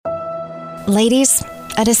Ladies,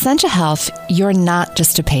 at Essentia Health, you're not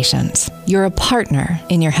just a patient. You're a partner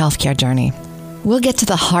in your healthcare journey. We'll get to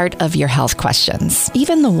the heart of your health questions,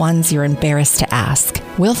 even the ones you're embarrassed to ask.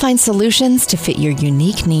 We'll find solutions to fit your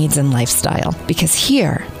unique needs and lifestyle, because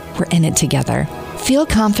here, we're in it together. Feel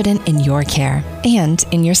confident in your care and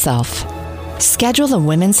in yourself. Schedule a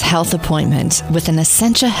women's health appointment with an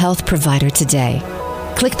Essentia Health provider today.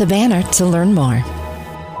 Click the banner to learn more.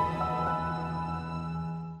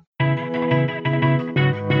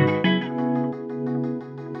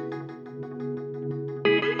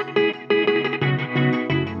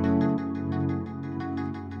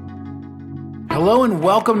 Hello and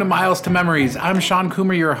welcome to Miles to Memories. I'm Sean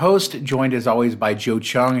Coomer, your host, joined as always by Joe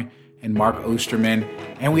Chung and Mark Osterman.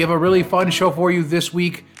 And we have a really fun show for you this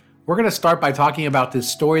week. We're going to start by talking about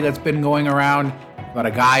this story that's been going around about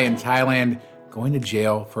a guy in Thailand going to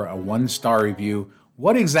jail for a 1-star review.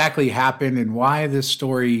 What exactly happened and why this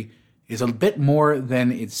story is a bit more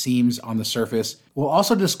than it seems on the surface. We'll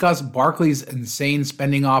also discuss Barclays' insane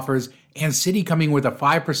spending offers and Citi coming with a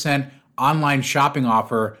 5% online shopping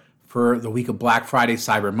offer for the week of Black Friday,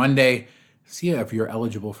 Cyber Monday. See if you're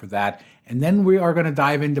eligible for that. And then we are going to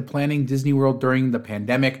dive into planning Disney World during the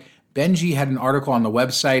pandemic. Benji had an article on the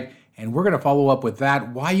website, and we're going to follow up with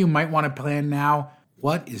that. Why you might want to plan now,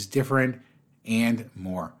 what is different, and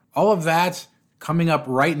more. All of that coming up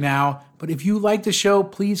right now. But if you like the show,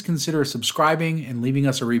 please consider subscribing and leaving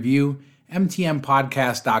us a review.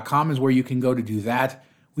 mtmpodcast.com is where you can go to do that.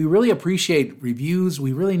 We really appreciate reviews.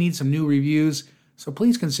 We really need some new reviews. So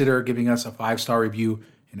please consider giving us a 5-star review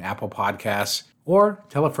in Apple Podcasts, or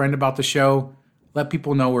tell a friend about the show. Let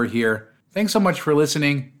people know we're here. Thanks so much for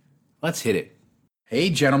listening. Let's hit it.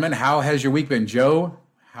 Hey, gentlemen, how has your week been? Joe,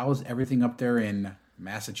 how's everything up there in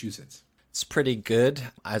Massachusetts? It's pretty good.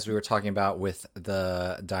 As we were talking about with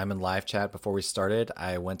the Diamond live chat before we started,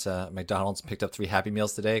 I went to McDonald's and picked up 3 Happy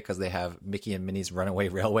Meals today because they have Mickey and Minnie's Runaway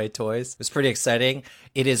Railway toys. It was pretty exciting.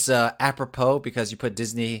 It is apropos because you put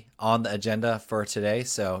Disney on the agenda for today.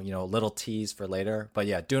 So, a little tease for later. But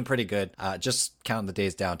yeah, doing pretty good. Just counting the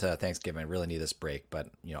days down to Thanksgiving. I really need this break. But,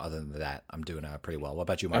 other than that, I'm doing pretty well. What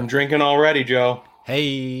about you, Mark? I'm drinking already, Joe.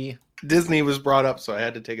 Hey. Disney was brought up, so I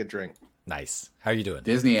had to take a drink. Nice. How are you doing?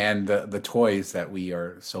 Disney and the toys that we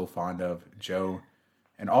are so fond of, Joe,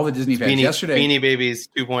 and all the Disney fans. Beanie Babies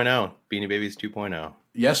 2.0. Beanie Babies 2.0.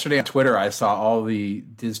 Yesterday on Twitter, I saw all the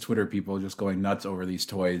Diz Twitter people just going nuts over these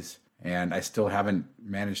toys, and I still haven't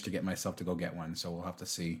managed to get myself to go get one, so we'll have to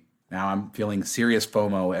see. Now I'm feeling serious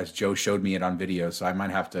FOMO as Joe showed me it on video, so I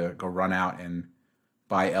might have to go run out and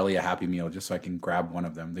buy Ellie a Happy Meal just so I can grab one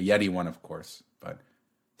of them. The Yeti one, of course, but...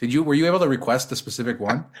 Were you able to request a specific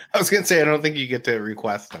one? I was going to say, I don't think you get to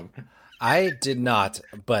request them. I did not,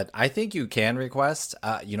 but I think you can request.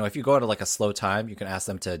 If you go at a slow time, you can ask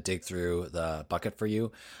them to dig through the bucket for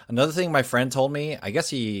you. Another thing my friend told me, I guess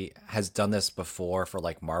he has done this before for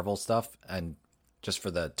Marvel stuff and just for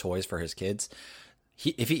the toys for his kids.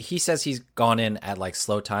 He says he's gone in at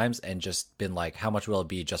slow times and just been how much will it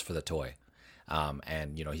be just for the toy?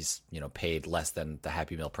 And he's paid less than the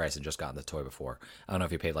Happy Meal price and just gotten the toy before. I don't know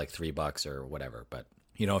if he paid $3 or whatever, but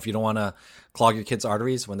if you don't want to clog your kids'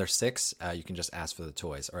 arteries when they're 6, you can just ask for the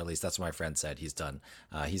toys, or at least that's what my friend said he's done.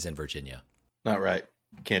 He's in Virginia. Not right.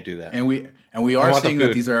 Can't do that. And we are seeing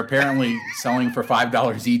that these are apparently selling for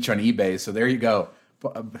 $5 each on eBay. So there you go.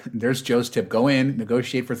 There's Joe's tip. Go in,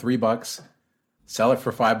 negotiate for $3, sell it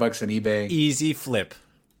for $5 on eBay. Easy flip.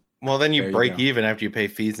 Well, then you break even after you pay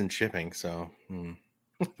fees and shipping. So,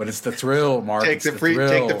 But it's the thrill, Mark. Take the free food.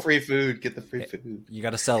 Get the free food. You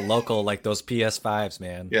got to sell local like those PS5s,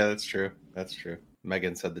 man. Yeah, that's true. That's true.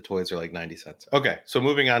 Megan said the toys are 90 cents. Okay, so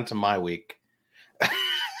moving on to my week.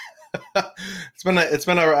 It's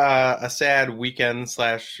been a sad weekend /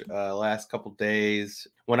 last couple days.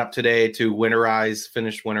 Went up today to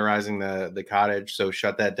finished winterizing the cottage. So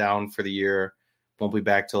shut that down for the year. Won't be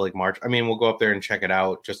back till March. I mean, we'll go up there and check it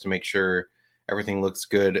out just to make sure everything looks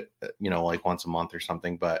good, once a month or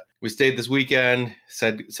something. But we stayed this weekend,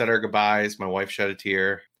 said our goodbyes. My wife shed a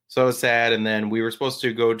tear. So it was sad. And then we were supposed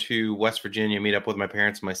to go to West Virginia, meet up with my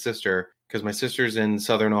parents and my sister, because my sister's in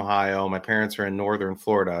Southern Ohio. My parents are in Northern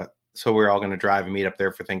Florida. So we're all going to drive and meet up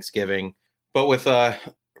there for Thanksgiving. But with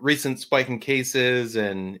recent spike in cases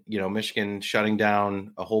and, Michigan shutting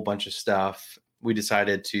down a whole bunch of stuff, we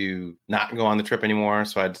decided to not go on the trip anymore.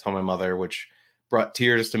 So I had to tell my mother, which brought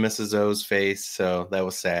tears to Mrs. O's face. So that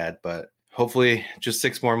was sad, but hopefully just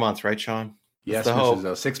 6 more months, right, Sean? Yes, Mrs.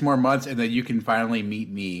 O. 6 more months, and then you can finally meet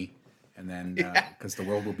me. And then, because the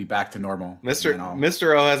world will be back to normal. Mr.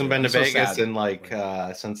 O hasn't been to Vegas in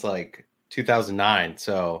since 2009.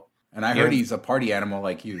 So And I heard he's a party animal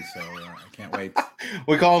like you, so I can't wait.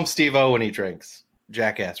 We call him Steve-O when he drinks.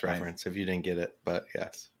 Jackass reference, if you didn't get it, but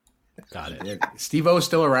yes. Got it. Steve-O is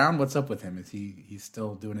still around? What's up with him? Is he's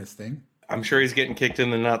still doing his thing? I'm sure he's getting kicked in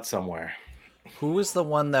the nuts somewhere. Who was the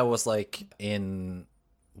one that was like in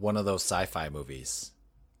one of those sci-fi movies?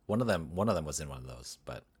 One of them was in one of those,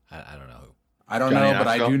 but I don't know who. I don't know, but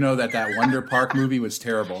I do know that Wonder Park movie was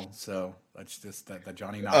terrible. So that's just the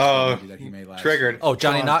Johnny Knoxville movie that he made last triggered. year. Oh,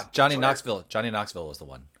 Johnny Knoxville. Johnny Knoxville was the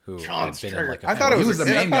one who had been in like I thought it was the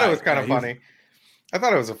main guy. I thought it was kind of funny. I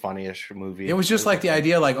thought it was a funny-ish movie. It was just like the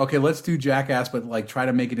idea, like, okay, let's do Jackass, but like try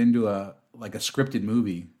to make it into a scripted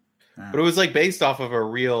movie. But it was like based off of a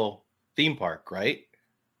real theme park, right?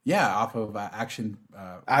 Yeah, off of Action.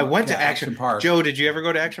 I went to Action Park. Joe, did you ever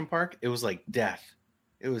go to Action Park? It was like death.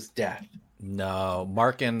 It was death. No,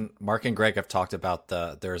 Mark and Greg have talked about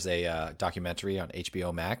there's a documentary on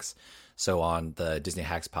HBO Max. So on the Disney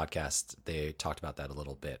Hacks podcast, they talked about that a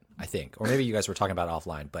little bit, I think, or maybe you guys were talking about it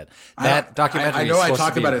offline. But that documentary, I know I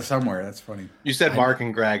talked about it somewhere. That's funny. You said Mark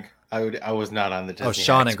and Greg. I was not on the Disney. Oh,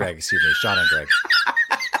 Sean and Greg. Excuse me, Sean and Greg.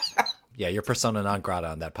 Yeah, you're persona non grata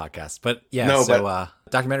on that podcast. But yeah,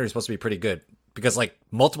 documentary is supposed to be pretty good because like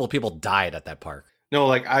multiple people died at that park. No,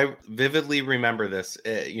 like I vividly remember this.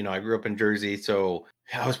 I grew up in Jersey, so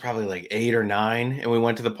I was probably like 8 or 9, and we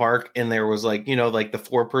went to the park, and there was like, like the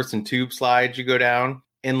 4-person tube slide you go down,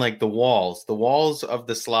 and like the walls of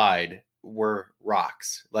the slide were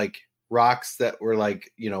rocks that were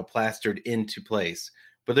like, plastered into place,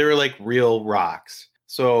 but they were like real rocks.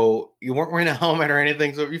 So you weren't wearing a helmet or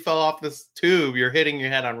anything. So if you fell off this tube, you're hitting your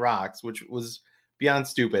head on rocks, which was beyond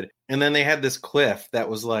stupid. And then they had this cliff that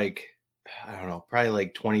was like, I don't know, probably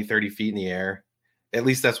like 20, 30 feet in the air. At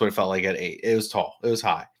least that's what it felt like at 8. It was tall. It was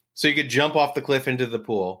high. So you could jump off the cliff into the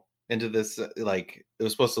pool, into this, like, it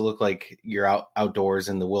was supposed to look like you're outdoors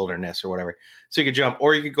in the wilderness or whatever. So you could jump,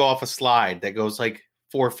 or you could go off a slide that goes like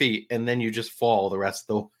 4 feet, and then you just fall the rest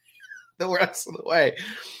of the way.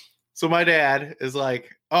 So my dad is like,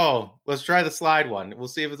 oh, let's try the slide one. We'll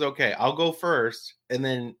see if it's okay. I'll go first. And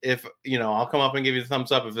then if, I'll come up and give you the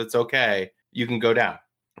thumbs up. If it's okay, you can go down.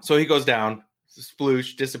 So he goes down,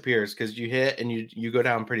 sploosh, disappears because you hit and you go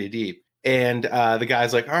down pretty deep. And the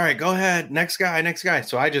guy's like, all right, go ahead. Next guy.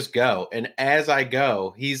 So I just go. And as I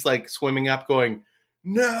go, he's like swimming up going,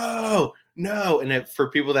 no. And for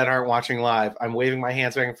people that aren't watching live, I'm waving my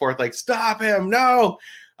hands back and forth like, stop him. No.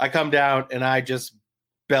 I come down and I just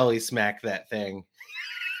belly smack that thing.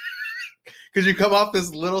 Because you come off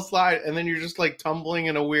this little slide and then you're just like tumbling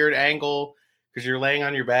in a weird angle because you're laying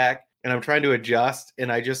on your back. And I'm trying to adjust,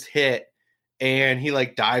 and I just hit, and he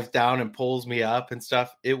like dives down and pulls me up and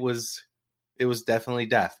stuff. It was definitely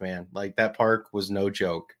death, man. Like that park was no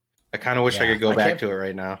joke. I kind of wish I could go back to it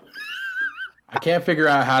right now. I can't figure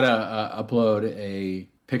out how to upload a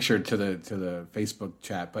picture to the Facebook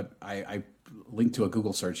chat, but I linked to a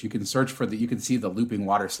Google search. You can search you can see the looping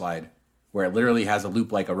water slide where it literally has a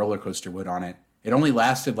loop like a roller coaster would on it. It only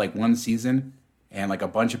lasted like one season, and like a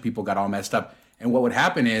bunch of people got all messed up. And what would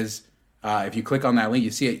happen is, if you click on that link,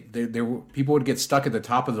 you see it. People would get stuck at the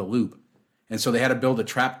top of the loop, and so they had to build a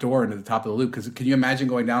trap door into the top of the loop. Because can you imagine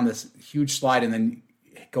going down this huge slide and then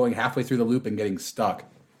going halfway through the loop and getting stuck?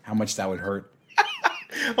 How much that would hurt?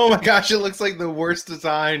 Oh my gosh! It looks like the worst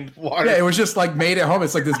designed water. Yeah, it was just like made at home.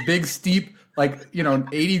 It's like this big steep,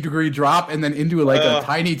 80-degree drop, and then into a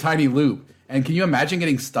tiny loop. And can you imagine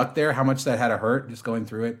getting stuck there? How much that had to hurt just going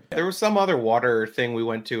through it? There was some other water thing we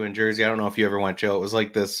went to in Jersey. I don't know if you ever went, Joe. It was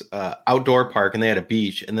like this outdoor park, and they had a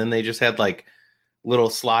beach, and then they just had like little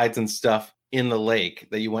slides and stuff in the lake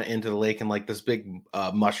that you went into the lake, and like this big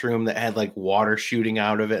mushroom that had like water shooting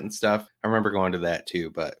out of it and stuff. I remember going to that too,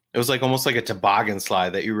 but it was like almost like a toboggan slide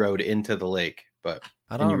that you rode into the lake, but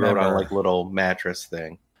you rode on like little mattress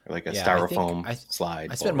thing or like a styrofoam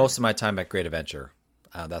slide. I spent most of my time at Great Adventure.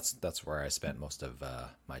 That's where I spent most of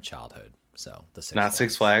my childhood. So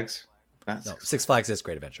Six Flags. Six Flags is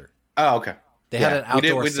Great Adventure. Oh, okay. They had an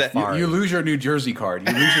outdoor safari. You lose your New Jersey card.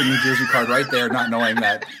 You lose your New Jersey card right there, not knowing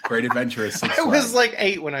that Great Adventure is Six Flags. I was like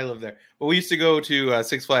 8 when I lived there. But we used to go to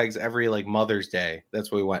Six Flags every like Mother's Day. That's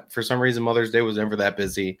where we went. For some reason, Mother's Day was never that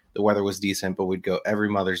busy. The weather was decent, but we'd go every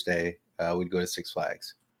Mother's Day. We'd go to Six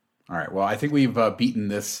Flags. All right. Well, I think we've beaten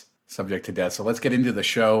this subject to death. So let's get into the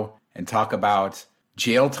show and talk about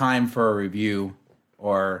jail time for a review,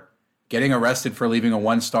 or getting arrested for leaving a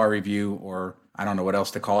 1-star review, or I don't know what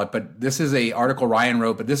else to call it. But this is a article Ryan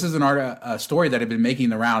wrote, but this is a story that had been making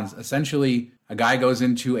the rounds. Essentially, a guy goes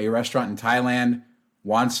into a restaurant in Thailand,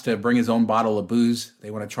 wants to bring his own bottle of booze. They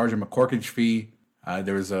want to charge him a corkage fee.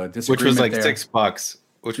 There was a disagreement which was like there. $6.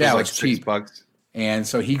 Which was yeah, like $6. $6. And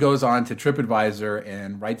so he goes on to TripAdvisor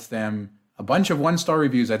and writes them a bunch of 1-star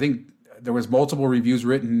reviews. I think there was multiple reviews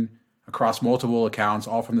written across multiple accounts,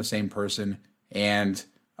 all from the same person. And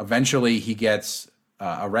eventually he gets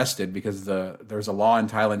arrested because there's a law in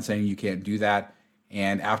Thailand saying you can't do that.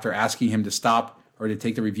 And after asking him to stop or to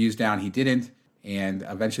take the reviews down, he didn't. And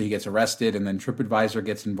eventually he gets arrested, and then TripAdvisor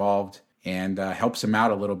gets involved and helps him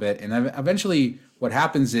out a little bit. And eventually what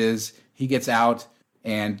happens is he gets out,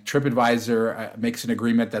 and TripAdvisor makes an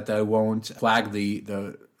agreement that they won't flag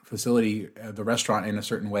the facility, the restaurant, in a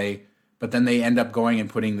certain way. But then they end up going and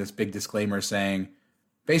putting this big disclaimer saying,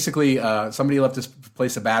 basically, somebody left this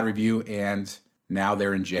place a bad review, and now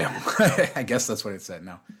they're in jail. I guess that's what it said.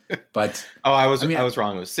 No, but I was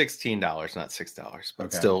wrong. It was $16, not $6,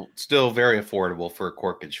 but okay. Still very affordable for a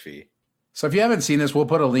corkage fee. So if you haven't seen this, we'll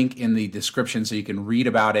put a link in the description so you can read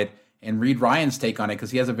about it and read Ryan's take on it,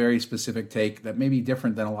 because he has a very specific take that may be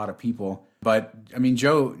different than a lot of people. But I mean,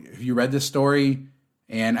 Joe, have you read this story?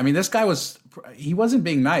 And I mean, this guy he wasn't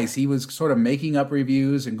being nice. He was sort of making up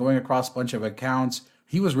reviews and going across a bunch of accounts.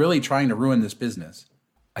 He was really trying to ruin this business.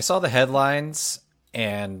 I saw the headlines,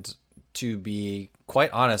 and to be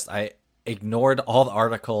quite honest, I ignored all the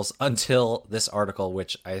articles until this article,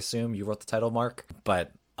 which I assume you wrote the title, Mark,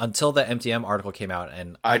 but until the MTM article came out.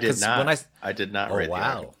 And I did not. I did not read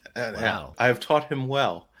wow. Wow. I have taught him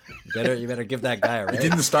well. You better give that guy a raise. It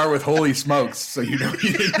didn't start with holy smokes, so you know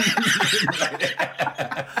he didn't.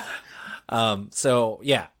 So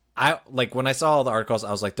yeah, when I saw all the articles,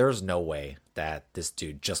 I was like, there's no way that this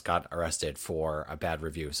dude just got arrested for a bad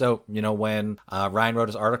review. So, when Ryan wrote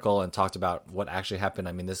his article and talked about what actually happened,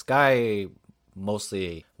 I mean, this guy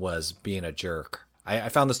mostly was being a jerk. I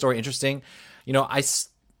found the story interesting.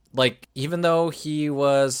 Even though he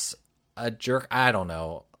was a jerk, I don't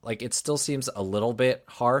know. It still seems a little bit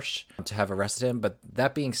harsh to have arrested him. But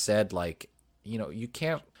that being said, you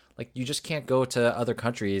can't, you just can't go to other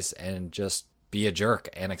countries and just be a jerk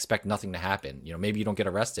and expect nothing to happen. Maybe you don't get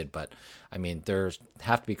arrested, but I mean, there's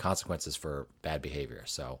have to be consequences for bad behavior.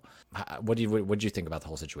 So what do you think about the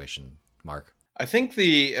whole situation, Mark? I think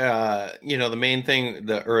the main thing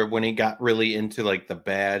or when he got really into the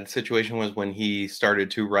bad situation was when he started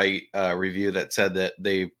to write a review that said that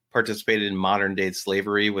they participated in modern day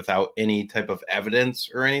slavery without any type of evidence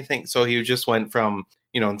or anything. So he just went from,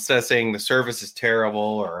 instead of saying the service is terrible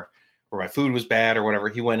or my food was bad or whatever,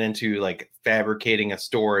 he went into fabricating a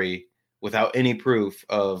story without any proof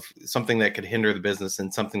of something that could hinder the business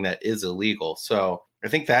and something that is illegal. So I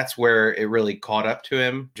think that's where it really caught up to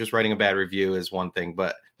him. Just writing a bad review is one thing,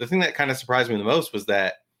 but the thing that kind of surprised me the most was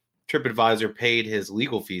that TripAdvisor paid his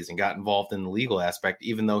legal fees and got involved in the legal aspect,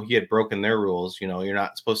 even though he had broken their rules. You're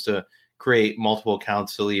not supposed to create multiple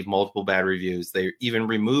accounts to leave multiple bad reviews. They even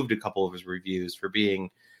removed a couple of his reviews for being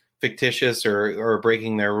fictitious or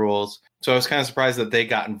breaking their rules. So I was kind of surprised that they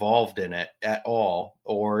got involved in it at all,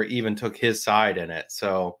 or even took his side in it.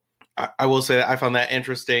 So I will say that I found that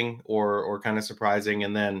interesting or kind of surprising.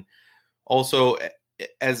 And then also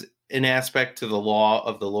as an aspect to the law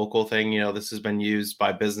of the local thing, this has been used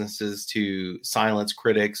by businesses to silence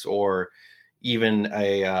critics, or even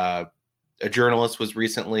a journalist was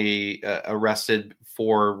recently arrested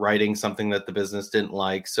for writing something that the business didn't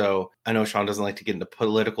like. So I know Sean doesn't like to get into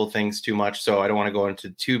political things too much, so I don't want to go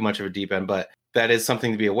into too much of a deep end, but that is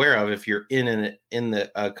something to be aware of. If you're in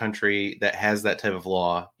the country that has that type of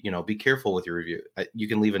law, be careful with your review. You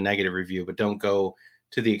can leave a negative review, but don't go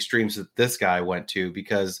to the extremes that this guy went to,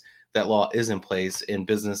 because that law is in place and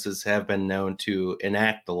businesses have been known to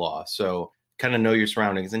enact the law. So kind of know your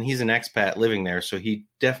surroundings. And he's an expat living there, so he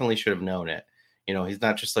definitely should have known it. He's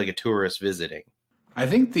not just like a tourist visiting. I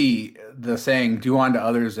think the saying "do unto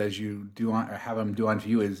others as you have them do unto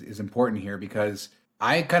you" is important here, because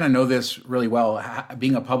I kind of know this really well.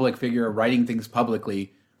 Being a public figure, writing things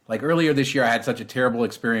publicly. Like earlier this year, I had such a terrible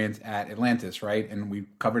experience at Atlantis, right? And we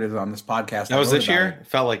covered it on this podcast. That was this year? It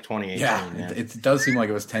felt like 2018. Yeah, it does seem like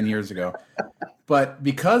it was 10 years ago. But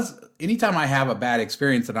because anytime I have a bad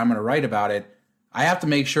experience that I'm going to write about it, I have to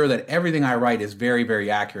make sure that everything I write is very,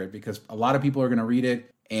 very accurate, because a lot of people are going to read it,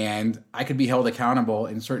 and I could be held accountable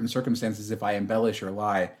in certain circumstances if I embellish or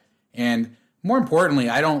lie. And more importantly,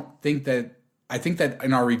 I think that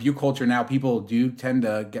in our review culture now, people do tend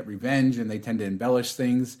to get revenge and they tend to embellish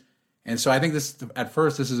things. And so I think this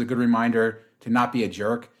is a good reminder to not be a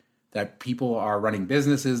jerk, that people are running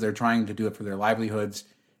businesses, they're trying to do it for their livelihoods,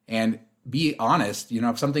 and be honest.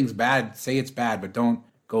 If something's bad, say it's bad, but don't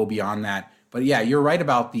go beyond that. But yeah, you're right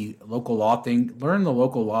about the local law thing. Learn the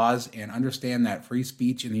local laws and understand that free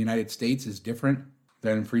speech in the United States is different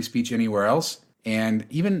than free speech anywhere else. And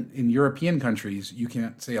even in European countries, you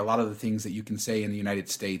can't say a lot of the things that you can say in the United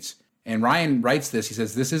States. And Ryan writes this. He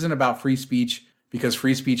says, this isn't about free speech because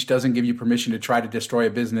free speech doesn't give you permission to try to destroy a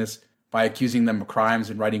business by accusing them of crimes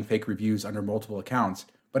and writing fake reviews under multiple accounts.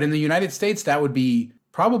 But in the United States, that would be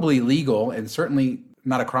probably legal and certainly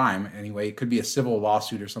not a crime anyway. It could be a civil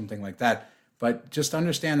lawsuit or something like that. But just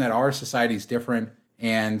understand that our society is different,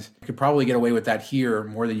 and you could probably get away with that here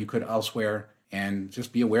more than you could elsewhere. And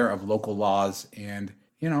just be aware of local laws. And,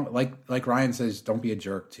 you know, like Ryan says, don't be a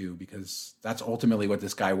jerk too, because that's ultimately what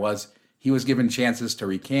this guy was. He was given chances to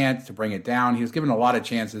recant, to bring it down. He was given a lot of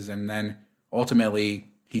chances, and then ultimately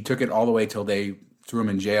he took it all the way till they threw him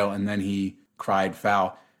in jail, and then he cried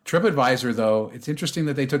foul. TripAdvisor, though, it's interesting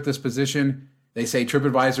that they took this position. They say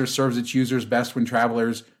TripAdvisor serves its users best when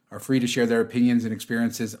travelers are free to share their opinions and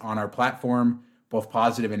experiences on our platform, both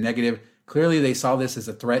positive and negative. Clearly, they saw this as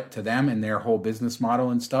a threat to them and their whole business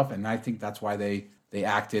model and stuff, and I think that's why they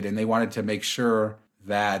acted, and they wanted to make sure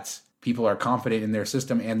that people are confident in their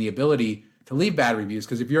system and the ability to leave bad reviews,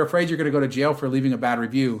 because if you're afraid you're going to go to jail for leaving a bad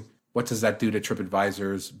review, what does that do to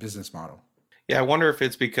TripAdvisor's business model? Yeah, I wonder if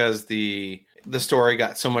it's because the story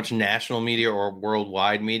got so much national media or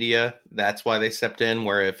worldwide media. That's why they stepped in,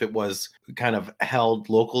 where if it was kind of held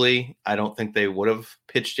locally, I don't think they would have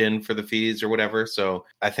pitched in for the fees or whatever. So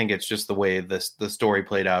I think it's just the way the story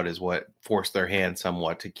played out is what forced their hand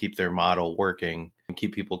somewhat to keep their model working and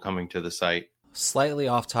keep people coming to the site. Slightly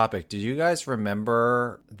off topic. Do you guys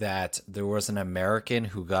remember that there was an American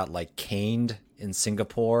who got like caned in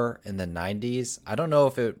Singapore in the 90s? I don't know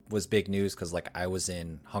if it was big news because like I was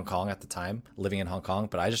in Hong Kong at the time, living in Hong Kong,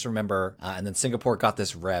 but I just remember, and then Singapore got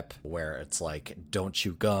this rep where it's like, don't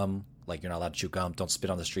chew gum, like you're not allowed to chew gum, don't spit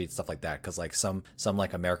on the street, stuff like that. Cause like some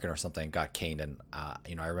like American or something got caned, and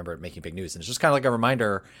I remember it making big news. And it's just kind of like a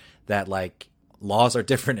reminder that like laws are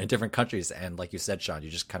different in different countries. And like you said, Sean, you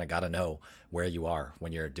just kind of got to know where you are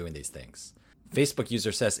when you're doing these things. Facebook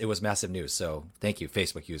user says it was massive news. So thank you,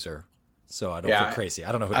 Facebook user. So I don't feel crazy.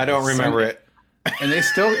 I don't know who I don't remember it. And they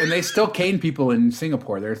still cane people in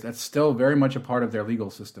Singapore. That's still very much a part of their legal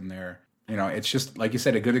system there. You know, it's just like you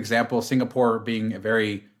said, a good example. Singapore being a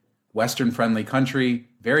very Western friendly country,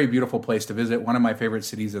 very beautiful place to visit, one of my favorite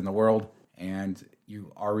cities in the world. And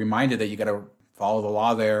you are reminded that you got to follow the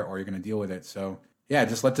law there or you're going to deal with it. So yeah,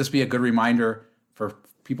 just let this be a good reminder for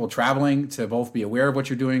people traveling to both be aware of what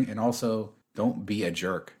you're doing and also don't be a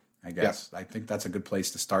jerk, I guess. Yep. I think that's a good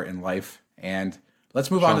place to start in life. And let's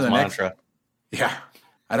move on to the mantra. Yeah.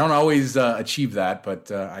 I don't always achieve that,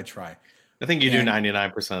 but I try. I think you do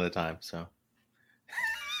 99% of the time. So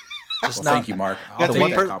thank you, Mark. The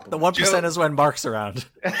 1% is when Mark's around.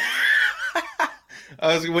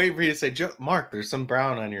 I was waiting for you to say, Mark, there's some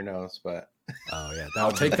brown on your nose, but oh yeah,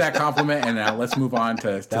 I'll take that compliment, and now let's move on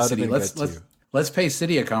to City. Let's pay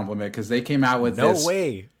City a compliment because they came out with this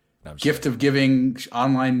gift of giving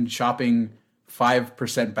online shopping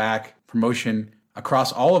 5% back promotion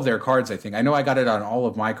across all of their cards. I think I know I got it on all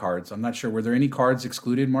of my cards. I'm not sure. Were there any cards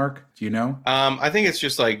excluded, Mark? Do you know? I think it's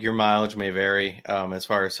just like your mileage may vary. As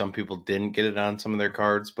far as some people didn't get it on some of their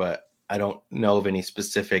cards, but I don't know of any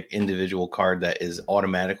specific individual card that is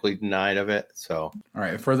automatically denied of it. So, all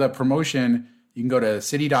right. For the promotion, you can go to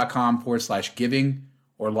city.com/giving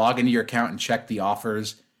or log into your account and check the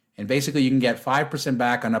offers. And basically, you can get 5%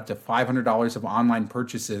 back on up to $500 of online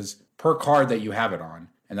purchases per card that you have it on.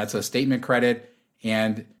 And that's a statement credit.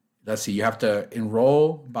 And let's see, you have to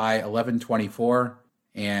enroll by 11/24,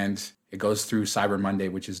 and it goes through Cyber Monday,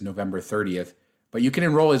 which is November 30th. But you can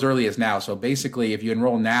enroll as early as now. So basically, if you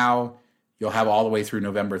enroll now, you'll have all the way through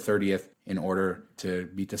November 30th in order to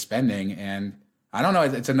meet the spending. And I don't know,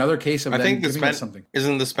 it's another case of them giving us something.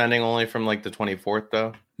 Isn't the spending only from like the 24th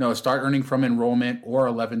though? No, start earning from enrollment or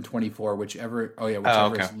 11/24, whichever. Oh yeah,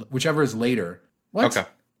 whichever is later. What? Okay.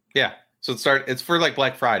 Yeah. So it's for like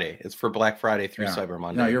Black Friday. It's for Black Friday through Cyber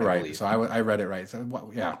Monday. No, you're right. So I read it right.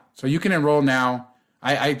 So yeah. So you can enroll now.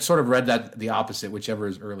 I sort of read that the opposite, whichever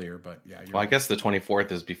is earlier, but yeah. Well, right. I guess the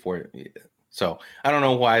 24th is before. So I don't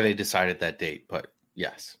know why they decided that date, but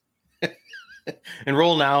yes.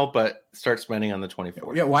 Enroll now, but start spending on the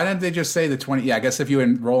 24th. Yeah, why didn't they just say the 20? Yeah, I guess if you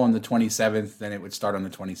enroll on the 27th, then it would start on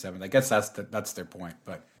the 27th. I guess that's their point.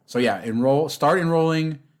 But so yeah, start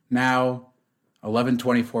enrolling now.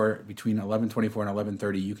 11/24, between 11/24 and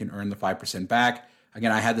 11/30, you can earn the 5% back.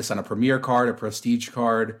 Again, I had this on a Premier card, a Prestige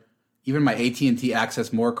card, even my AT&T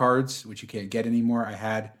Access More cards, which you can't get anymore. I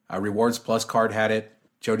had a Rewards Plus card had it.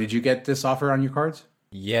 Joe, did you get this offer on your cards?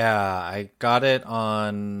 Yeah, I got it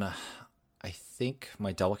on, I think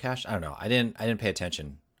my Double Cash. I don't know. I didn't pay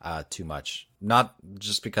attention too much. Not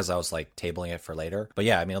just because I was like tabling it for later, but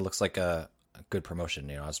yeah, I mean, it looks like a good promotion.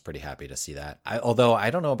 I was pretty happy to see that. Although I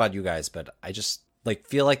don't know about you guys, but I just like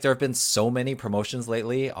feel like there have been so many promotions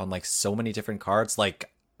lately on like so many different cards.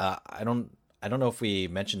 Like I don't know if we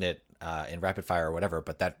mentioned it in rapid fire or whatever,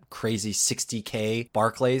 but that crazy 60K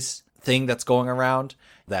Barclays thing that's going around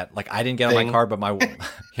that like I didn't get on my card, but my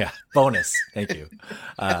yeah, bonus. Thank you.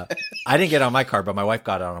 I didn't get on my card, but my wife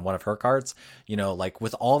got it on one of her cards. Like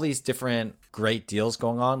with all these different great deals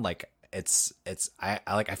going on, like I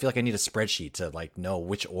feel like I need a spreadsheet to like know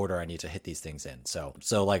which order I need to hit these things in. So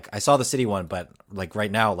like I saw the Citi one, but like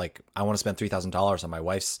right now, like I want to spend $3,000 on my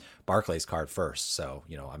wife's Barclays card first. So,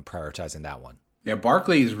 I'm prioritizing that one. Yeah,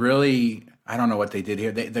 Barclays really, I don't know what they did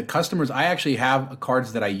here. The customers, I actually have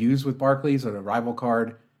cards that I use with Barclays, or a rival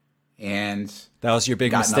card, and that was your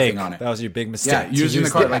big mistake. On it. That was your big mistake. Yeah, using the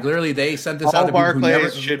card. Like literally, they sent this out to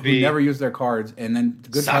people who never use their cards, and then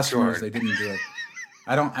good customers, they didn't do it.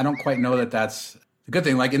 I don't quite know that that's the good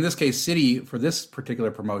thing. Like in this case, Citi, for this particular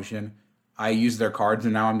promotion, I used their cards,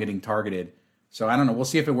 and now I'm getting targeted. So I don't know. We'll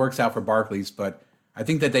see if it works out for Barclays, but I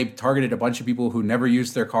think that they targeted a bunch of people who never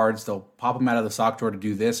used their cards. They'll pop them out of the sock drawer to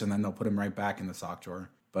do this, and then they'll put them right back in the sock drawer.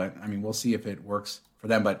 But, I mean, we'll see if it works for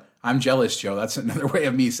them. But I'm jealous, Joe. That's another way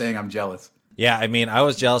of me saying I'm jealous. Yeah, I mean, I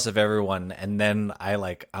was jealous of everyone. And then I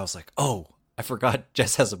was like, oh, I forgot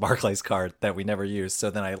Jess has a Barclays card that we never used. So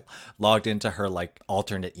then I logged into her, like,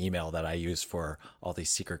 alternate email that I use for all these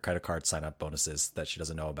secret credit card sign-up bonuses that she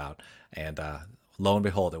doesn't know about. And lo and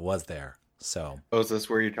behold, it was there. So, is this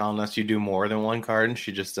where you're telling us you do more than one card and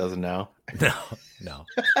she just doesn't know? No.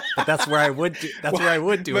 But that's where I would do. That's where I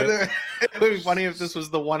would do it. It would be funny if this was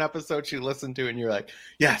the one episode she listened to and you're like,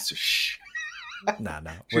 yes, shh. No.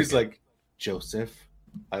 She's like, Joseph,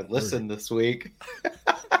 I listened this week.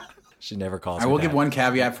 She never calls. I will give one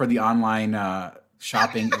caveat for the online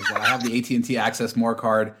shopping is that I have the AT&T Access More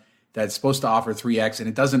card that's supposed to offer 3x, and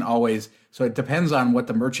it doesn't always. So it depends on what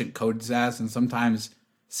the merchant codes as, and sometimes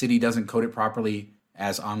Citi doesn't code it properly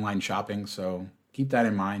as online shopping, so keep that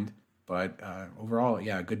in mind. But overall,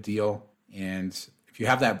 yeah, good deal. And if you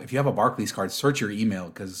have a Barclays card, search your email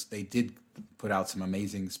because they did put out some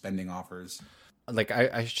amazing spending offers. Like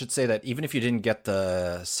I should say that even if you didn't get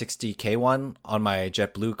the 60K one on my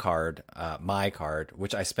JetBlue card, my card,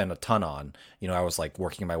 which I spent a ton on, I was like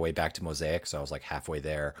working my way back to Mosaic, so I was like halfway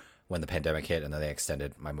there when the pandemic hit, and then they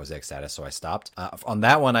extended my Mosaic status, so I stopped. On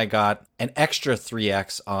that one, I got an extra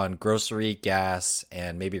 3x on grocery, gas,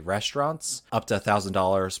 and maybe restaurants, up to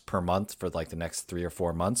 $1,000 per month for like the next 3 or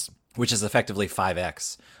 4 months, which is effectively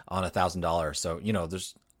 5x on $1,000. So,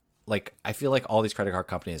 there's like, I feel like all these credit card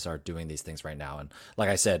companies are doing these things right now. And like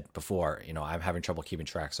I said before, I'm having trouble keeping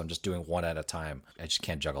track, so I'm just doing one at a time. I just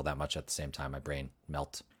can't juggle that much at the same time. My brain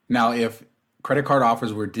melts. Now, if credit card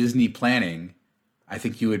offers were Disney planning, I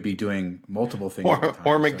think you would be doing multiple things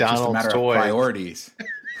or McDonald's so it's just a matter toys. Of priorities.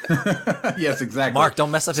 Yes, exactly. Mark,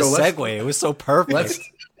 don't mess up his segue. It was so perfect.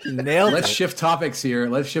 Let's shift topics here.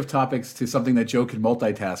 Let's shift topics to something that Joe can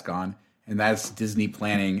multitask on, and that's Disney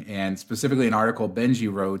planning, and specifically an article Benji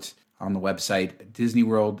wrote on the website Disney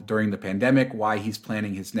World during the pandemic, why he's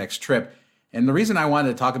planning his next trip. And the reason I wanted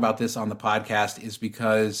to talk about this on the podcast is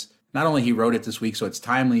because not only he wrote it this week, so it's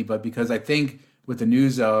timely, but because I think with the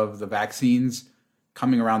news of the vaccines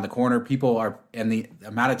coming around the corner, people are, and the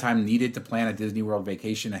amount of time needed to plan a Disney World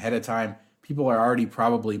vacation ahead of time, people are already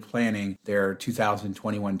probably planning their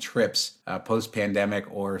 2021 trips post-pandemic,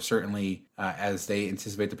 or certainly as they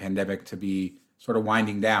anticipate the pandemic to be sort of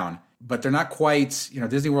winding down. But they're not quite,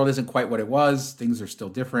 Disney World isn't quite what it was. Things are still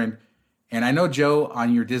different. And I know, Joe,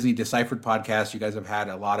 on your Disney Deciphered podcast, you guys have had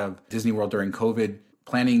a lot of Disney World during COVID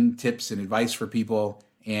planning tips and advice for people.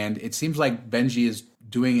 And it seems like Benji is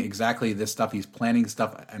doing exactly this stuff. He's planning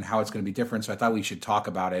stuff and how it's going to be different. So I thought we should talk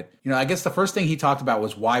about it. I guess the first thing he talked about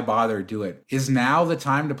was why bother do it? Is now the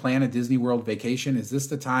time to plan a Disney World vacation? Is this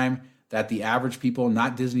the time that the average people,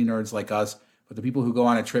 not Disney nerds like us, but the people who go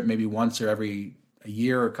on a trip maybe once or every a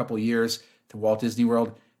year or a couple of years to Walt Disney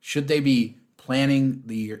World, should they be planning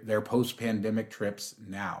their post-pandemic trips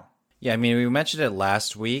now? Yeah, I mean, we mentioned it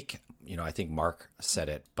last week. I think Mark said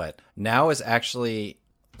it, but now is actually,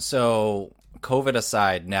 so COVID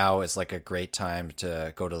aside, now is like a great time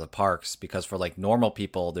to go to the parks, because for like normal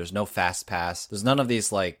people, there's no fast pass. There's none of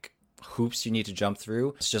these like hoops you need to jump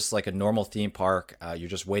through. It's just like a normal theme park. You're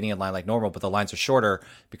just waiting in line like normal, but the lines are shorter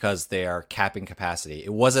because they are capping capacity.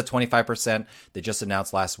 It was at 25%. They just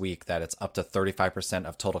announced last week that it's up to 35%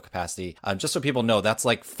 of total capacity. Just so people know, that's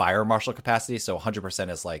like fire marshal capacity. So 100%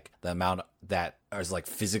 is like the amount that is like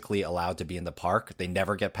physically allowed to be in the park. They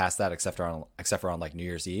never get past that except for on like New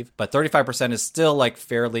Year's Eve. But 35% is still like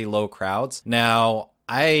fairly low crowds. Now,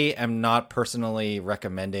 I am not personally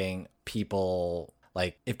recommending people,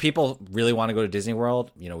 like if people really want to go to Disney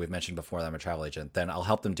World, you know, we've mentioned before that I'm a travel agent, then I'll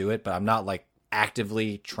help them do it. But I'm not like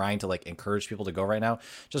actively trying to like encourage people to go right now,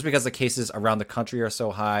 just because the cases around the country are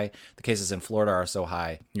so high. The cases in Florida are so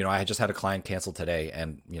high. You know, I just had a client cancel today,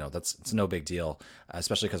 and you know, it's no big deal,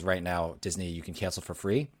 especially because right now Disney, you can cancel for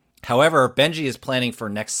free. However, Benji is planning for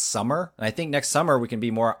next summer, and I think next summer we can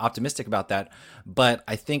be more optimistic about that. But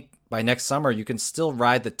I think by next summer, you can still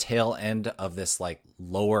ride the tail end of this like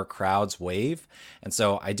lower crowds wave. And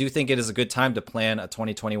so I do think it is a good time to plan a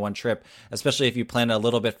 2021 trip, especially if you plan a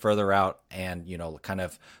little bit further out and, you know, kind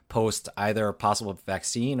of post either possible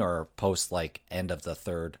vaccine or post like end of the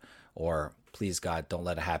third, or please God, don't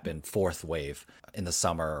let it happen, fourth wave in the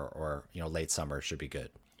summer, or, you know, late summer should be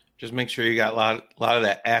good. Just make sure you got a lot of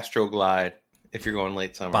that Astroglide if you're going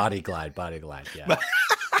late summer. Body glide,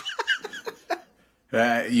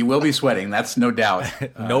 yeah. You will be sweating. That's no doubt.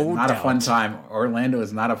 Not doubt. A fun time. Orlando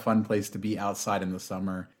is not a fun place to be outside in the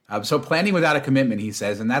summer. So planning without a commitment, he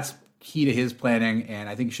says, and that's key to his planning, and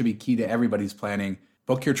I think it should be key to everybody's planning.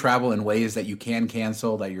 Book your travel in ways that you can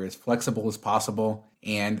cancel, that you're as flexible as possible,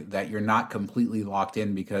 and that you're not completely locked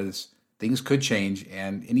in, because things could change,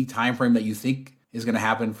 and any time frame that you think is going to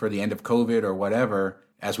happen for the end of COVID or whatever,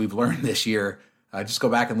 as we've learned this year, just go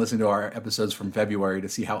back and listen to our episodes from February to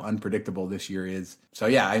see how unpredictable this year is. So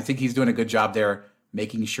yeah, I think he's doing a good job there,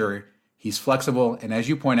 making sure he's flexible. And as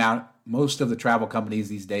you point out, most of the travel companies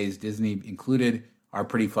these days, Disney included, are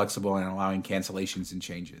pretty flexible in allowing cancellations and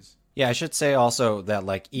changes. Yeah, I should say also that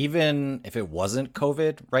like even if it wasn't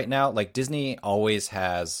COVID right now, like Disney always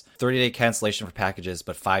has 30-day cancellation for packages,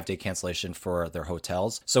 but 5-day cancellation for their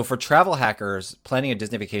hotels. So for travel hackers, planning a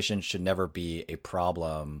Disney vacation should never be a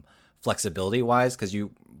problem flexibility wise, because you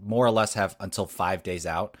more or less have until 5 days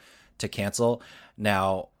out to cancel.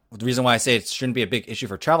 Now, the reason why I say it shouldn't be a big issue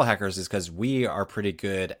for travel hackers is because we are pretty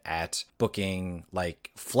good at booking like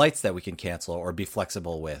flights that we can cancel or be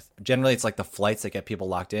flexible with. Generally, it's like the flights that get people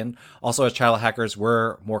locked in. Also, as travel hackers,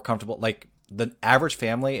 we're more comfortable. Like the average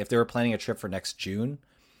family, if they were planning a trip for next June,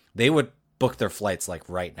 they would book their flights like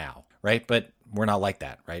right now, right? But we're not like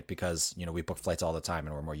that, right? Because, you know, we book flights all the time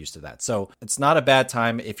and we're more used to that. So it's not a bad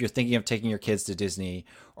time if you're thinking of taking your kids to Disney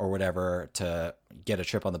or whatever to get a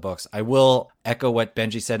trip on the books. I will echo what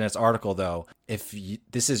Benji said in his article, though. If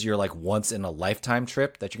this is your like once in a lifetime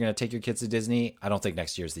trip that you're going to take your kids to Disney, I don't think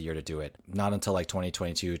next year is the year to do it. Not until like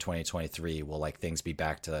 2022, 2023 will like things be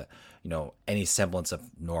back to, you know, any semblance of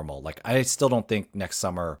normal. Like I still don't think next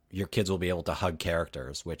summer your kids will be able to hug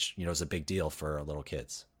characters, which, you know, is a big deal for little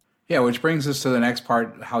kids. Yeah, which brings us to the next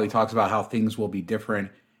part, how he talks about how things will be different.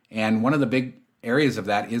 And one of the big areas of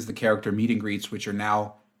that is the character meet and greets, which are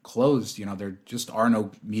now closed. You know, there just are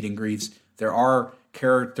no meet and greets. There are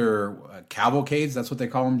character cavalcades. That's what they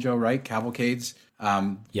call them, Joe, right? Cavalcades,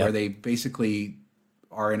 where they basically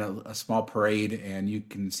are in a small parade and you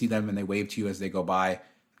can see them and they wave to you as they go by.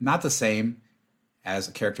 Not the same as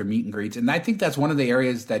a character meet and greets. And I think that's one of the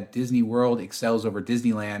areas that Disney World excels over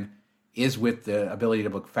Disneyland, is with the ability to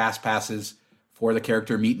book fast passes for the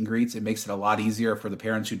character meet and greets. It makes it a lot easier for the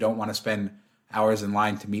parents who don't want to spend hours in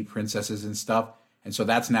line to meet princesses and stuff. And so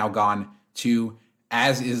that's now gone too,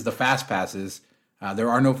 as is the fast passes. There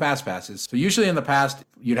are no fast passes. So usually in the past,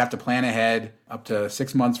 you'd have to plan ahead up to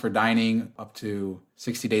 6 months for dining, up to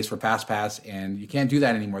 60 days for fast pass. And you can't do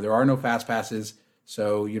that anymore. There are no fast passes.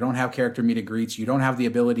 So you don't have character meet and greets. You don't have the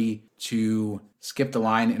ability to skip the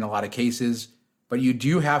line in a lot of cases. But you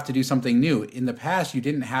do have to do something new. In the past, you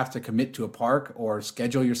didn't have to commit to a park or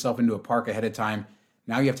schedule yourself into a park ahead of time.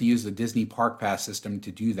 Now you have to use the Disney Park Pass system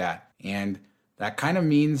to do that. And that kind of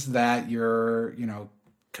means that you're, you know,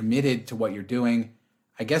 committed to what you're doing.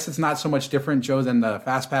 I guess it's not so much different, Joe, than the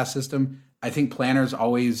Fast Pass system. I think planners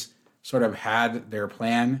always sort of had their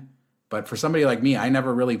plan. But for somebody like me, I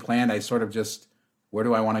never really planned. I sort of just, where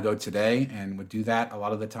do I want to go today? And would do that a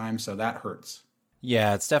lot of the time. So that hurts.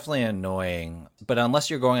 Yeah, it's definitely annoying. But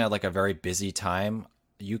unless you're going at like a very busy time,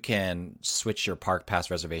 you can switch your park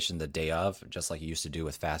pass reservation the day of, just like you used to do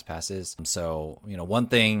with fast passes. So, you know, one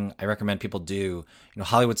thing I recommend people do, you know,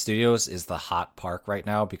 Hollywood Studios is the hot park right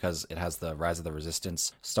now because it has the Rise of the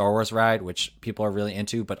Resistance Star Wars ride, which people are really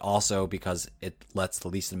into, but also because it lets the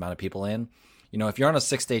least amount of people in. You know, if you're on a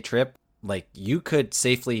 6-day trip, like you could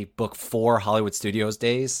safely book 4 Hollywood Studios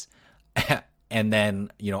days and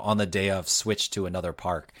then, you know, on the day of switch to another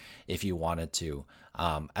park if you wanted to,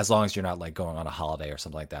 as long as you're not like going on a holiday or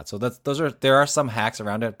something like that. So there are some hacks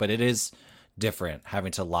around it, but it is different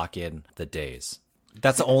having to lock in the days.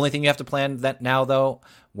 That's the only thing you have to plan that now, though.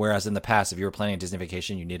 Whereas in the past, if you were planning a Disney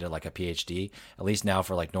vacation, you needed like a PhD. At least now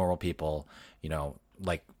for like normal people, you know,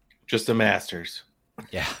 like just a master's.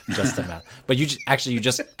 Yeah, just the math. But you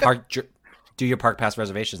just do your park pass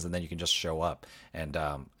reservations, and then you can just show up and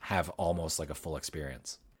have almost like a full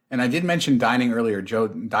experience. And I did mention dining earlier, Joe.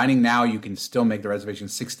 Dining now, you can still make the reservation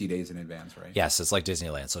 60 days in advance, right? Yes, it's like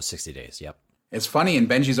Disneyland, so 60 days. Yep. It's funny, in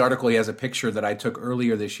Benji's article, he has a picture that I took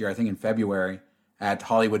earlier this year, I think in February, at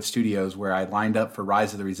Hollywood Studios, where I lined up for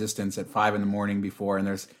Rise of the Resistance at 5 a.m. before, and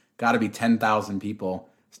there's got to be 10,000 people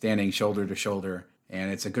standing shoulder to shoulder.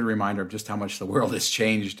 And it's a good reminder of just how much the world has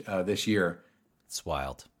changed this year. It's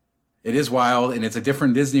wild. It is wild, and it's a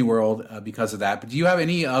different Disney World because of that. But do you have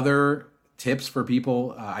any other tips for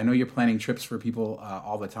people? I know you're planning trips for people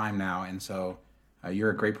all the time now, and so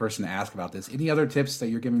you're a great person to ask about this. Any other tips that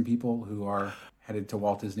you're giving people who are headed to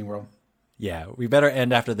Walt Disney World? Yeah, we better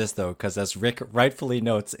end after this, though, because as Rick rightfully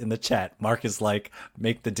notes in the chat, Mark is like,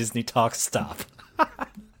 make the Disney talk stop.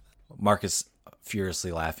 Mark is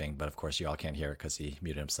furiously laughing, but of course you all can't hear it because he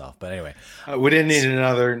muted himself. But anyway. We didn't need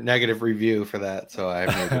another negative review for that, so I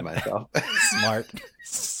muted myself. Smart.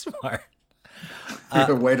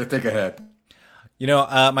 Good way to think ahead.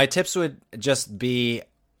 My tips would just be,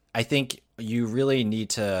 I think you really need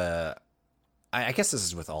to, I guess this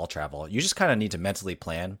is with all travel, you just kind of need to mentally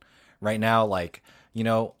plan right now. Like,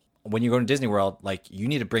 when you go to Disney World, like you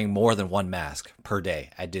need to bring more than one mask per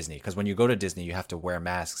day at Disney. Because when you go to Disney, you have to wear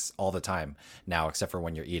masks all the time now, except for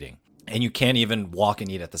when you're eating. And you can't even walk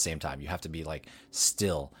and eat at the same time. You have to be like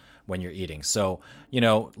still when you're eating. So,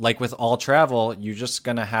 like with all travel, you're just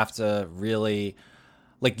going to have to really,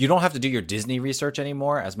 like, you don't have to do your Disney research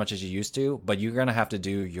anymore as much as you used to, but you're going to have to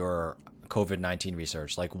do your COVID-19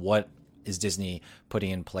 research. Like, what is Disney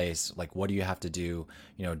putting in place? Like, what do you have to do?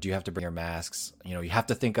 Do you have to bring your masks? You have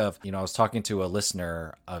to think of, I was talking to a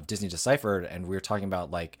listener of Disney Deciphered, and we were talking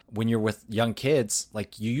about, like, when you're with young kids,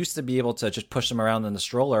 like, you used to be able to just push them around in the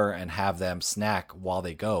stroller and have them snack while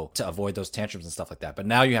they go to avoid those tantrums and stuff like that. But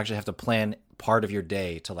now you actually have to plan part of your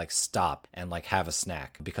day to like stop and like have a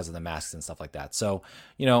snack because of the masks and stuff like that. So,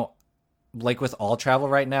 like with all travel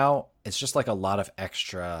right now, it's just like a lot of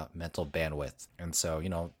extra mental bandwidth. And so,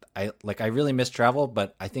 I really miss travel,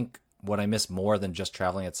 but I think what I miss more than just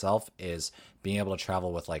traveling itself is being able to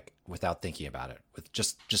travel with like, without thinking about it, with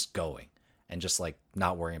just going and just like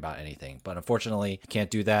not worrying about anything. But unfortunately, you can't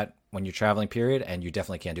do that when you're traveling, period. And you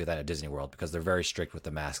definitely can't do that at Disney World because they're very strict with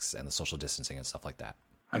the masks and the social distancing and stuff like that.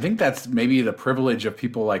 I think that's maybe the privilege of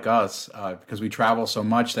people like us because we travel so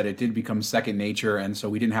much that it did become second nature. And so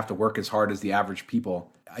we didn't have to work as hard as the average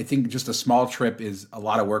people. I think just a small trip is a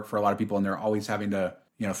lot of work for a lot of people, and they're always having to,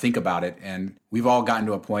 think about it. And we've all gotten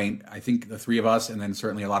to a point, I think the three of us, and then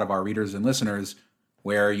certainly a lot of our readers and listeners,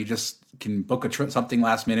 where you just can book a trip, something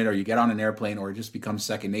last minute, or you get on an airplane, or it just becomes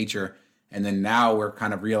second nature. And then now we're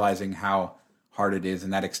kind of realizing how hard it is.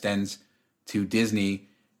 And that extends to Disney.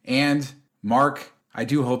 And Mark, I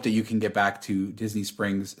do hope that you can get back to Disney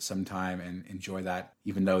Springs sometime and enjoy that,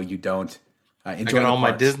 even though you don't enjoy. I got all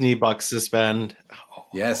my Disney bucks to spend.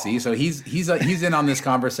 Yeah, see, so he's in on this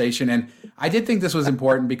conversation, and I did think this was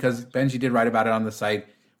important because Benji did write about it on the site.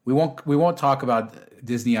 We won't talk about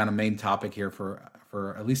Disney on a main topic here for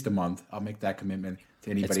at least a month. I'll make that commitment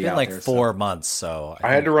to anybody. It's been out like there, 4 months, so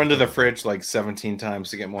I had to run to the fridge like 17 times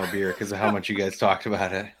to get more beer because of how much you guys talked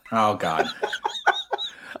about it. Oh God.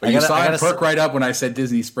 But you saw him perk right up when I said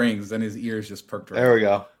Disney Springs, then his ears just perked right up. There we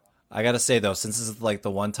go. I gotta say though, since this is like the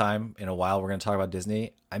one time in a while we're gonna talk about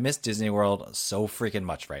Disney, I miss Disney World so freaking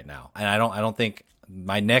much right now. And I don't think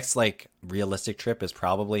my next like realistic trip is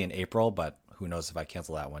probably in April, but who knows if I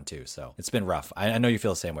cancel that one too. So it's been rough. I know you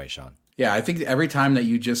feel the same way, Sean. Yeah, I think every time that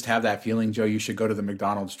you just have that feeling, Joe, you should go to the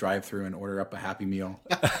McDonald's drive-thru and order up a Happy Meal.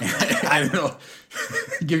 I don't know,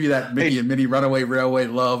 give you that Mickey and Minnie Runaway Railway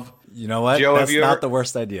love. You know what? Joe, that's not the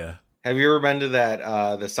worst idea. Have you ever been to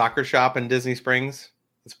that the soccer shop in Disney Springs?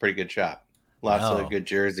 It's a pretty good shop. Lots of good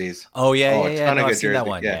jerseys. Oh yeah. No, I've good seen that jerseys.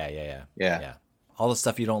 one. Yeah. All the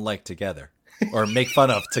stuff you don't like together or make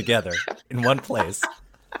fun of together in one place.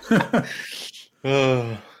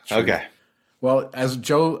 Okay. Well, as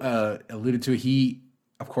Joe alluded to, he,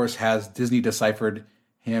 of course, has Disney Deciphered.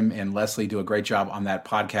 Him and Leslie do a great job on that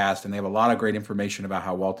podcast, and they have a lot of great information about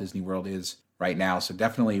how Walt Disney World is right now. So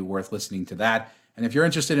definitely worth listening to that. And if you're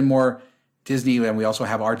interested in more Disney, and we also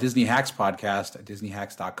have our Disney Hacks podcast at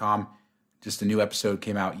DisneyHacks.com. Just a new episode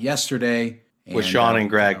came out yesterday. With Sean and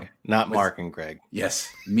Greg, not Mark and Greg. Yes,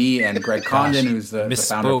 me and Greg Condon, who's the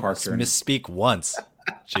founder of Park Journey. Misspeak once.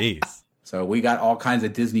 Jeez. So we got all kinds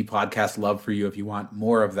of Disney podcast love for you if you want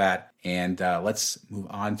more of that. And let's move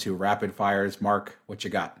on to rapid fires. Mark, what you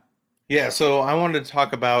got? Yeah, so I wanted to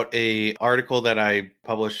talk about a article that I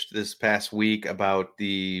published this past week about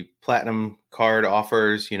the platinum card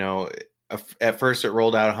offers. at first it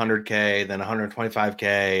rolled out 100K, then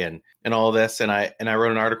 125K, and all this. And I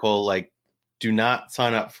wrote an article like, do not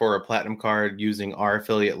sign up for a platinum card using our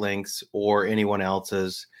affiliate links or anyone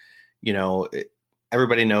else's.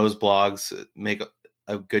 Everybody knows blogs make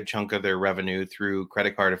a good chunk of their revenue through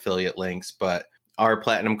credit card affiliate links, but our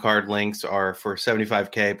platinum card links are for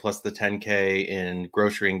 75K plus the 10K in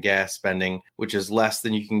grocery and gas spending, which is less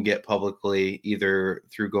than you can get publicly, either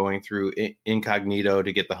through going through incognito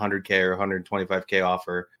to get the 100K or 125K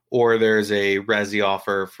offer, or there's a Resi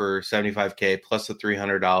offer for 75K plus the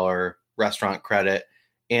 $300 restaurant credit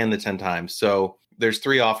and the 10 times. So there's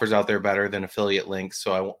 3 offers out there better than affiliate links.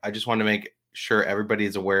 So I just want to make sure everybody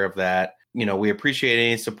is aware of that. We appreciate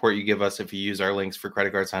any support you give us if you use our links for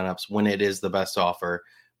credit card signups when it is the best offer.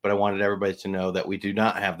 But I wanted everybody to know that we do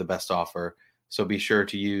not have the best offer. So be sure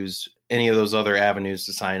to use any of those other avenues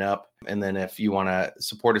to sign up. And then if you want to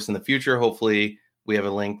support us in the future, hopefully we have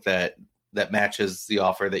a link that matches the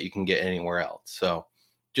offer that you can get anywhere else. So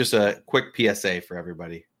just a quick PSA for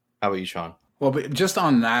everybody. How about you, Sean? Well, but just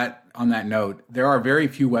on that note, there are very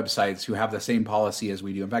few websites who have the same policy as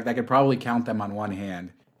we do. In fact, I could probably count them on one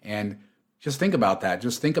hand. And just think about that.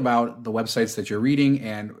 Just think about the websites that you're reading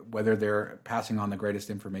and whether they're passing on the greatest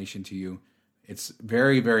information to you. It's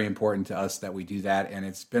very, very important to us that we do that. And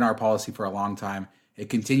it's been our policy for a long time. It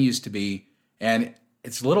continues to be. And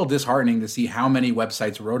it's a little disheartening to see how many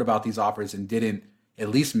websites wrote about these offers and didn't at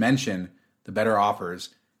least mention the better offers.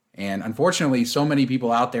 And unfortunately, so many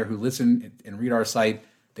people out there who listen and read our site,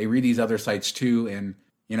 they read these other sites too. And,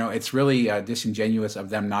 it's really disingenuous of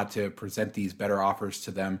them not to present these better offers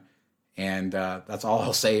to them. And that's all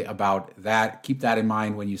I'll say about that. Keep that in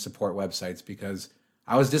mind when you support websites, because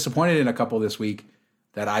I was disappointed in a couple this week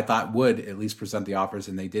that I thought would at least present the offers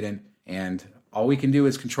and they didn't. And all we can do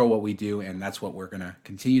is control what we do. And that's what we're going to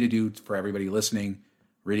continue to do for everybody listening,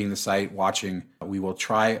 reading the site, watching. We will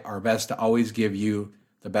try our best to always give you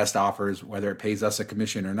the best offers, whether it pays us a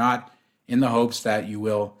commission or not, in the hopes that you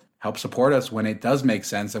will help support us when it does make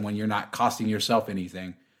sense and when you're not costing yourself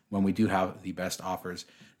anything, when we do have the best offers.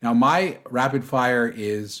 Now, my rapid fire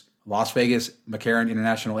is Las Vegas McCarran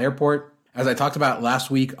International Airport. As I talked about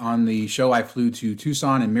last week on the show, I flew to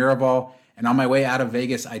Tucson and Miraval. And on my way out of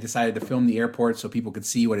Vegas, I decided to film the airport so people could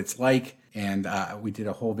see what it's like. And we did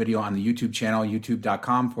a whole video on the YouTube channel,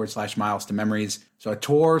 youtube.com/miles to memories. So a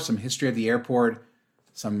tour, some history of the airport,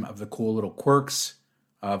 some of the cool little quirks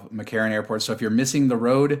of McCarran Airport. So if you're missing the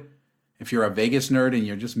road, if you're a Vegas nerd and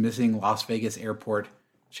you're just missing Las Vegas Airport,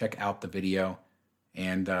 check out the video.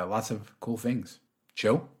 And lots of cool things.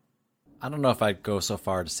 Joe? I don't know if I'd go so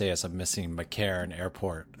far to say as I'm missing McCarran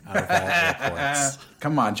Airport out of all airports.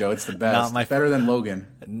 Come on, Joe. It's the best. It's better than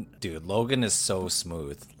Logan. Dude, Logan is so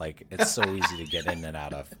smooth. Like, it's so easy to get in and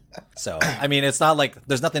out of. So, I mean, it's not like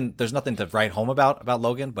there's nothing to write home about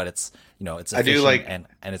Logan, but it's, it's efficient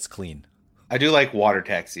and it's clean. I do like water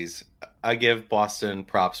taxis. I give Boston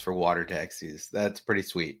props for water taxis. That's pretty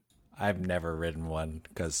sweet. I've never ridden one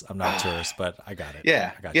because I'm not a tourist, but I got it.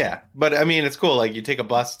 Yeah, But I mean, it's cool. Like, you take a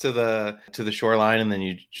bus to the shoreline, and then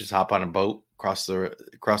you just hop on a boat across the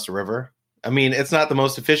river. I mean, it's not the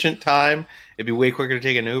most efficient time. It'd be way quicker to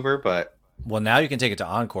take an Uber, but now you can take it to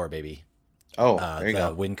Encore, baby. Oh, there you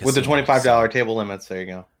go. With the $25 table limits, there you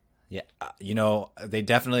go. Yeah, they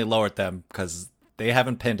definitely lowered them because they have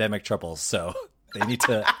pandemic troubles, so they need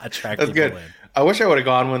to attract That's people good. in. I wish I would have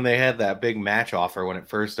gone when they had that big match offer when it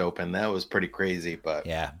first opened. That was pretty crazy, but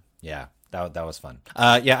yeah, that was fun.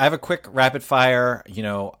 I have a quick rapid fire.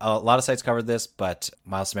 A lot of sites covered this, but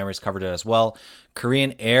Miles to Memories covered it as well.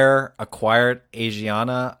 Korean Air acquired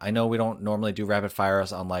Asiana. I know we don't normally do rapid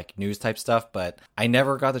fires on like news type stuff, but I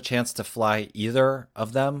never got the chance to fly either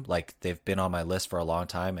of them. Like, they've been on my list for a long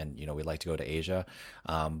time, and we'd like to go to Asia.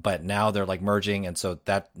 But now they're like merging, and so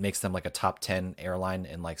that makes them like a top 10 airline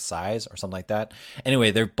in like size or something like that.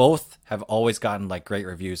 Anyway, they both have always gotten like great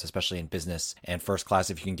reviews, especially in business and first class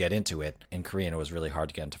if you can get into it. In Korean, it was really hard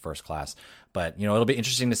to get into first class. But, it'll be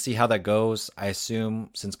interesting to see how that goes. I assume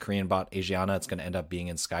since Korean bought Asiana, it's going to end up being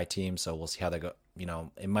in SkyTeam. So we'll see how that goes.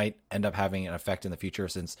 It might end up having an effect in the future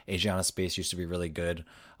since Asiana Space used to be really good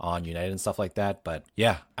on United and stuff like that. But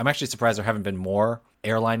yeah, I'm actually surprised there haven't been more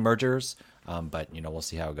airline mergers. But, we'll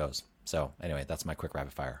see how it goes. So anyway, that's my quick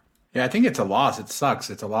rapid fire. Yeah, I think it's a loss. It sucks.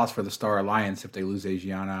 It's a loss for the Star Alliance if they lose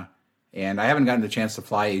Asiana. And I haven't gotten the chance to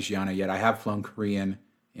fly Asiana yet. I have flown Korean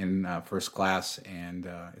in first class, and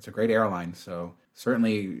it's a great airline. So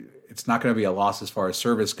certainly it's not going to be a loss as far as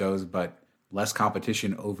service goes, but less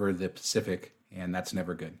competition over the Pacific, and that's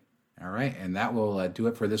never good. All right, and that will do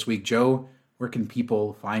it for this week. Joe, where can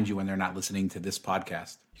people find you when they're not listening to this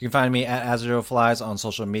podcast? You can find me at AstroFlies on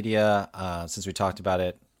social media. Since we talked about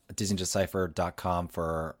it, DisneyDecipher.com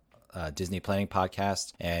for Disney Planning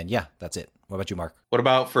Podcast. And yeah, that's it. What about you, Mark? What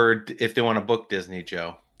about for if they want to book Disney,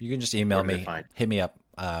 Joe? You can just email me. Hit me up.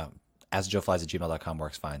 AstroFlies@gmail.com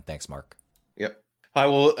works fine. Thanks, Mark. Yep. I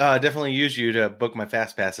will definitely use you to book my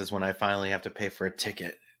fast passes when I finally have to pay for a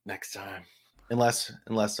ticket next time. Unless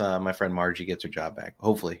my friend Margie gets her job back.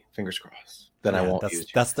 Hopefully, fingers crossed. Then I won't use you.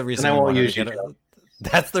 That's the reason I won't use you.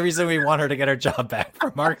 That's the reason we want her to get her job back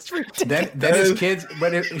for Mark's then his kids,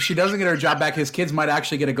 but if she doesn't get her job back, his kids might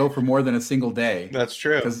actually get to go for more than a single day. That's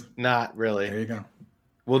true. Not really. There you go.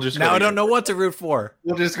 We'll just now I don't know what to root for.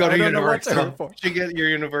 We'll just go to Universal. You get your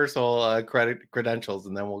Universal credentials,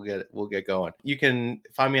 and then we'll get going. You can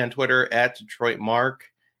find me on Twitter at Detroit Mark.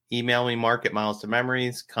 Email me, Mark at Miles to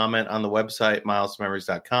Memories. Comment on the website,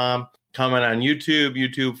 milestomemories.com. Comment on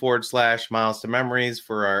YouTube.com/Miles to Memories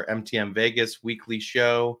for our MTM Vegas weekly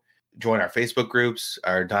show. Join our Facebook groups,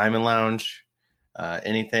 our Diamond Lounge,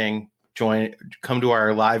 anything. Come to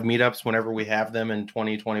our live meetups whenever we have them in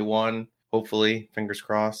 2021. Hopefully, fingers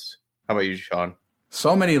crossed. How about you, Sean?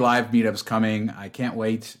 So many live meetups coming. I can't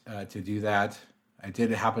wait to do that. I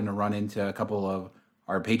did happen to run into a couple of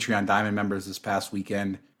our Patreon Diamond members this past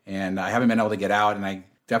weekend, and I haven't been able to get out, and I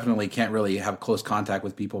definitely can't really have close contact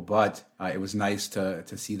with people, but it was nice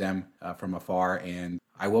to see them from afar. And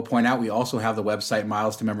I will point out, we also have the website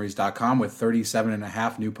milestomemories.com with 37 and a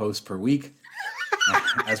half new posts per week,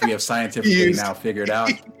 as we have scientifically now figured out.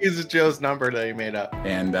 He uses Joe's number that he made up.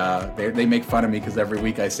 And they make fun of me because every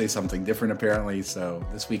week I say something different, apparently. So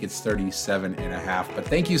this week it's 37 and a half. But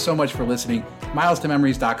thank you so much for listening.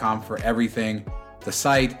 milestomemories.com for everything. The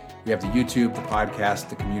site, we have the YouTube, the podcast,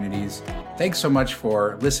 the communities. Thanks so much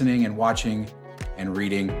for listening and watching and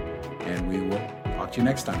reading. And we will talk to you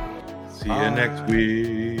next time. See you next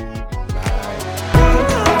week.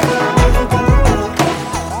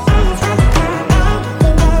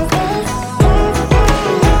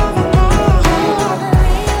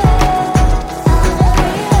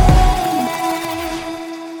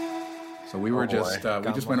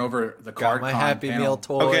 We just went over the card. My Happy panel. Meal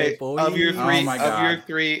toy. Okay, boy. of your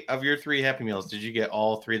three Happy Meals, did you get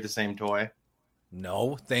all three the same toy?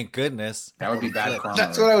 No, thank goodness. That would be bad karma.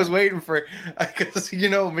 That's what I was waiting for. Because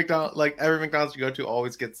McDonald's, like every McDonald's you go to,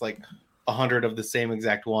 always gets like 100 of the same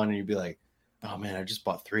exact one, and you'd be like, "Oh man, I just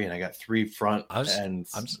bought 3, and I got 3 front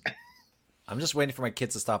ends." I'm just waiting for my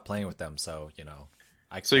kids to stop playing with them. So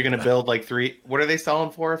So you're gonna build like 3. What are they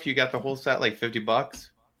selling for if you got the whole set? Like $50?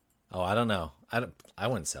 Oh, I don't know. I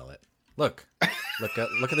wouldn't sell it. Look at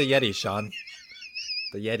the Yeti, Sean.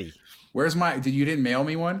 The Yeti. Where's you didn't mail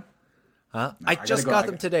me one? Huh? No, I just got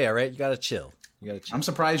them today. All right, you gotta chill. I'm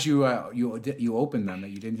surprised you opened them.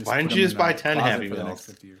 That you didn't just. Why didn't you just buy 10 Happy Meals?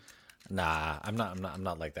 Nah, I'm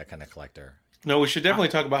not like that kind of collector. No, we should definitely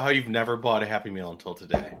talk about how you've never bought a Happy Meal until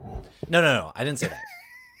today. No, I didn't say that.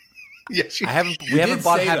 Yes, we haven't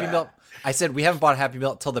bought a Happy Meal. I said we haven't bought a Happy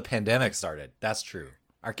Meal until the pandemic started. That's true.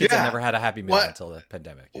 Our kids have never had a Happy Meal until the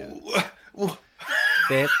pandemic. Yeah.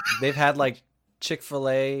 They've had like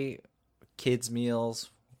Chick-fil-A kids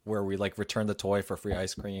meals where we like return the toy for free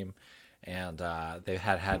ice cream, and they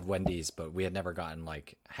had Wendy's, but we had never gotten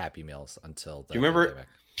like Happy Meals until the pandemic.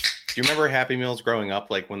 Do you remember Happy Meals growing up,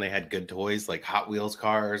 like when they had good toys, like Hot Wheels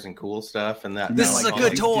cars and cool stuff, and that? This is a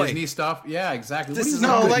good toy. Disney stuff, yeah, exactly. This is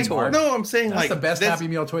I'm saying that's like the best Happy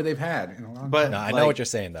Meal toy they've had in a long time. But I know what you're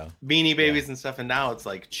saying though. Beanie Babies and stuff, and now it's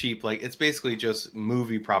like cheap. Like it's basically just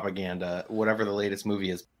movie propaganda. Whatever the latest movie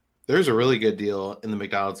is, there's a really good deal in the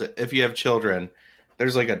McDonald's if you have children.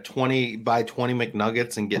 There's like a 20 20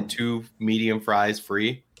 McNuggets and get 2 medium fries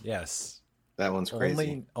free. Yes, that one's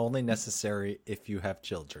crazy. Only necessary if you have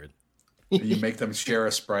children. You make them share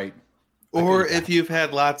a Sprite. Or if you've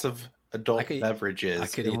had lots of adult beverages. I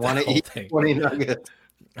could eat that whole thing. 20 nuggets.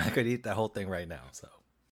 I could eat that whole thing right now. So